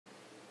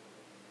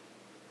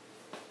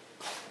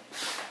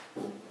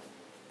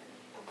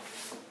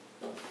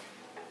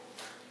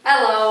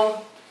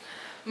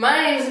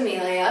My name is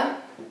Amelia,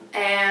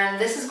 and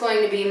this is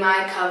going to be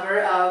my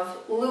cover of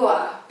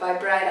Lua by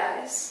Bright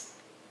Eyes.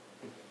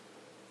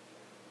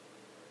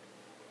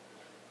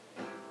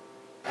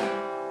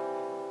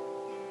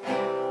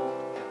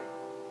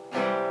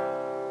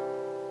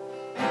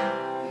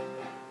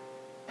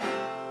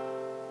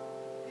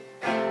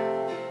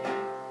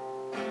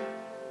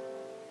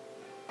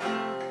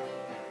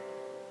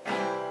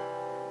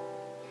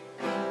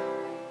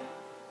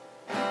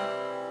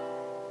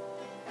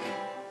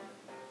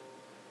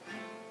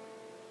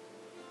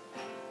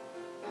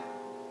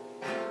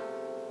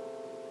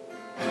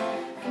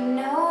 I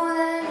know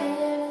that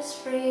it is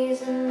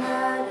freezing, but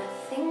I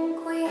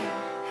think we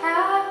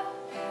have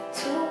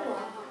to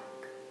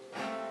walk.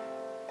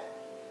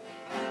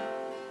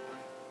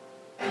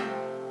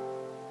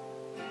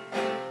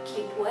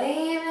 Keep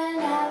waving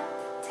at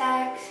the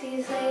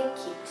taxis, they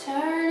keep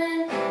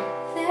turning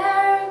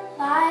their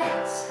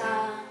lights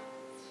off.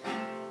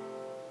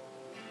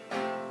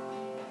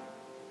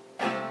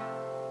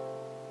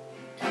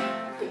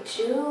 But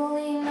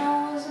Julie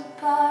knows a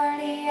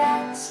party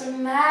at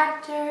some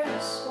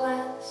actor's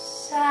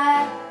West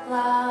Side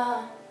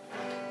loft.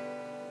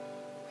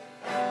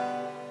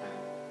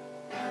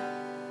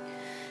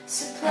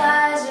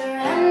 Supplies are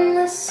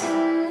endless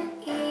in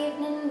the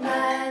evening,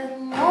 by the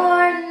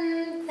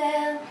morning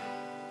they'll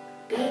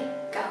be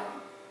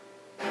gone.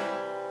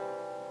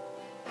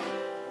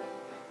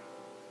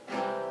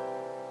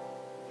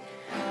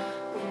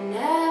 When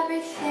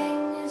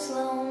everything is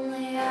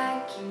lonely,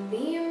 I can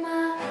be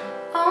my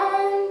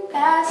own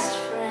best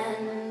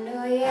friend.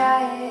 Oh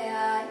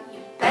yeah, you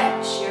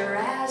bet your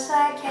ass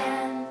I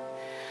can.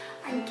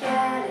 I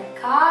get a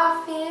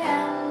coffee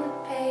and the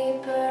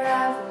paper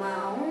of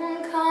my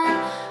own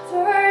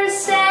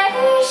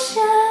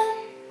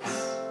conversations.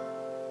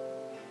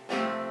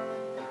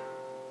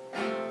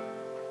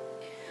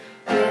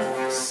 With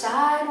the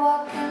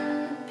sidewalk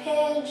and the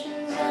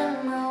pigeons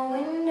and my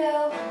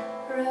window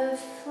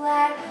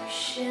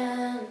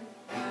reflection.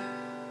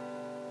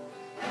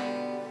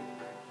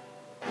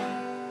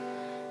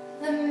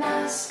 The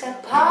mask I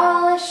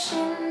polish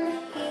in the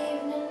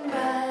evening,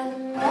 by the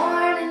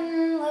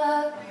morning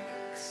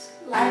looks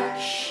like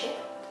shit.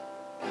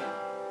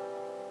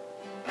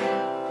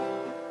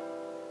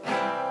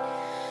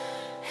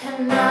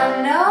 And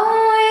I know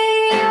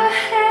you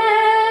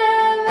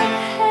have a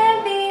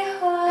heavy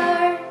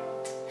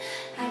heart,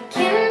 I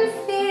can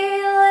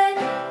feel it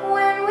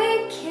when we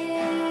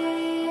kiss.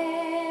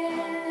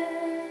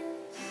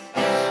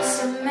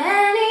 So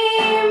many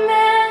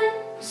men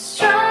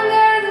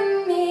stronger than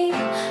me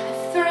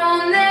have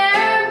thrown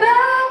their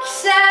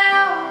backs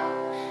out,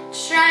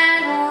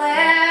 trying to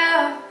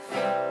live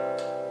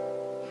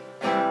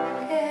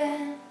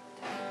it.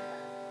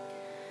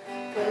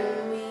 But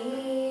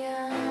me,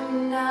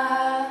 I'm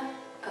not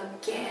a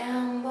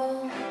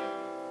gamble.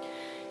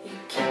 You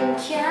can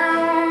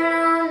count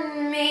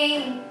on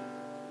me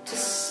to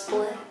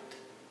split.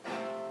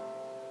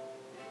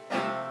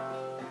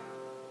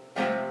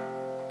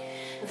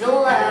 The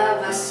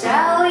love I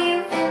sell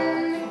you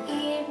in the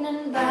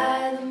evening,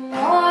 by the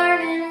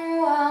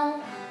morning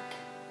won't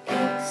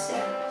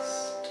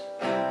exist.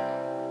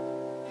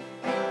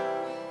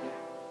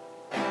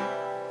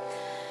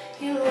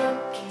 You're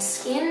looking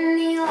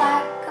skinny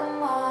like a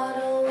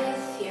model,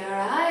 with your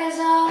eyes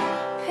all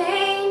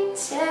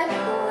painted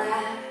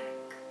black.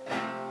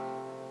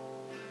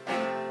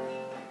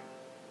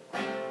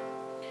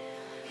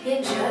 You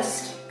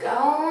just keep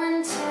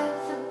going to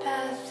the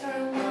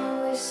bathroom,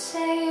 always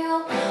say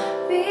you'll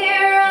be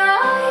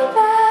right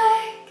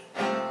back.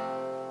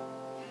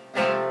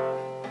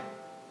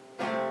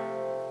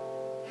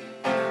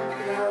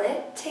 Well,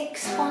 it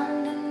takes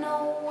one to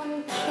know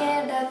one,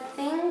 kid. I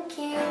think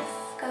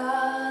you've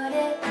got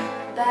it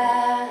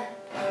bad.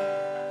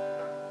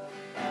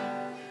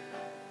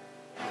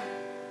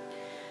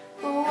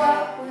 But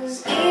what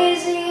was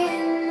easy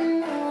in the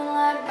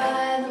moonlight,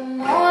 by the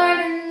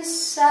morning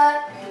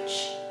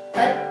such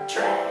a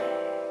drag.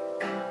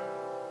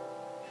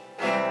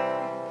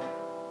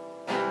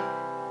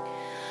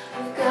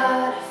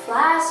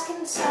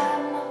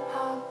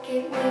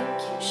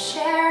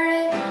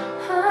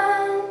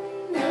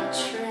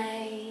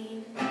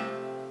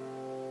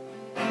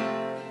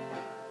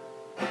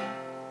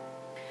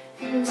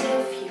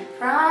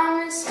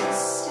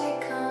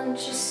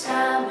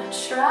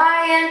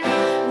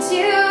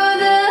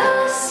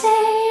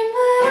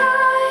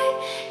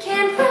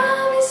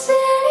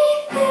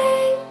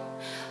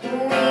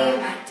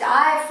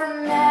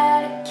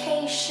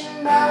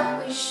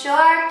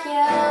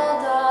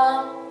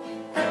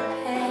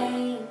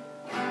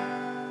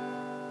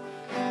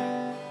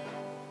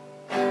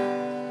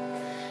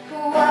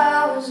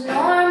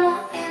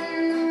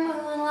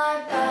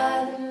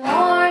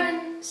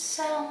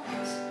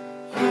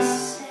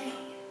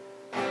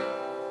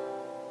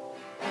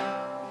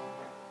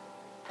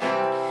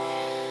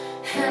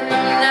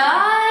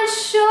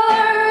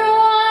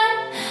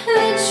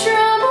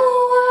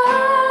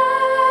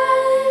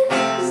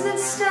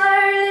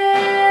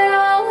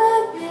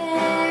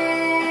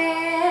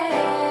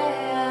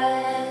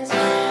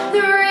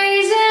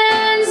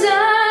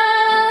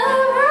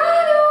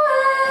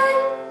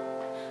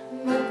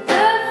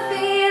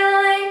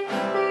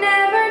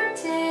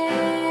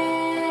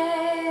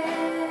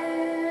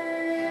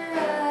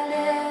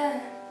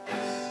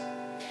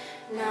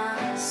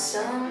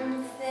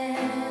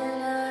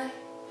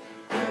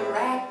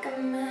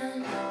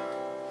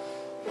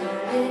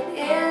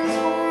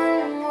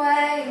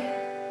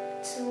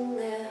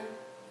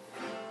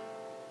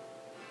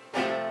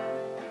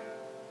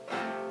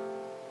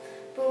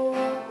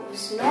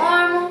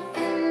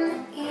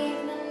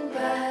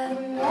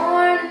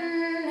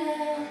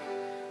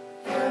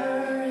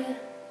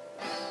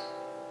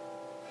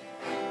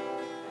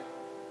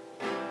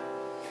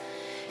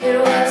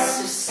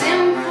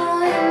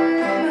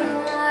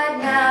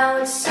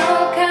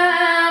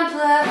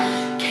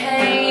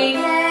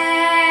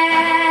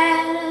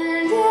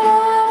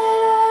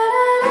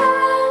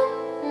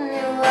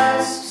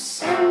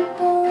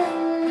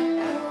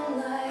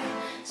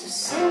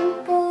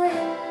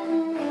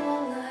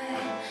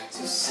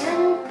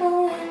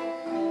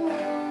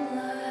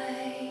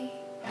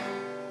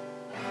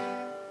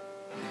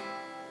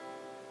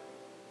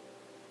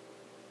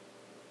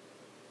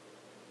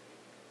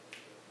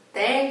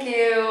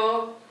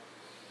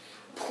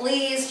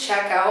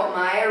 check out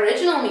my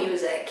original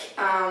music,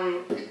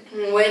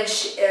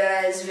 which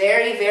is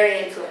very, very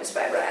influenced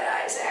by Bright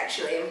Eyes,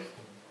 actually.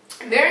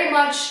 Very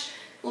much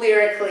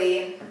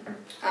lyrically,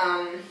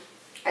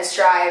 I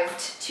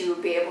strived to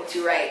be able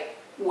to write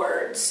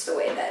words the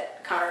way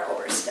that Conor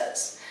Oberst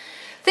does.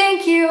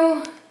 Thank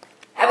you.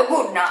 Have a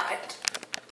good night.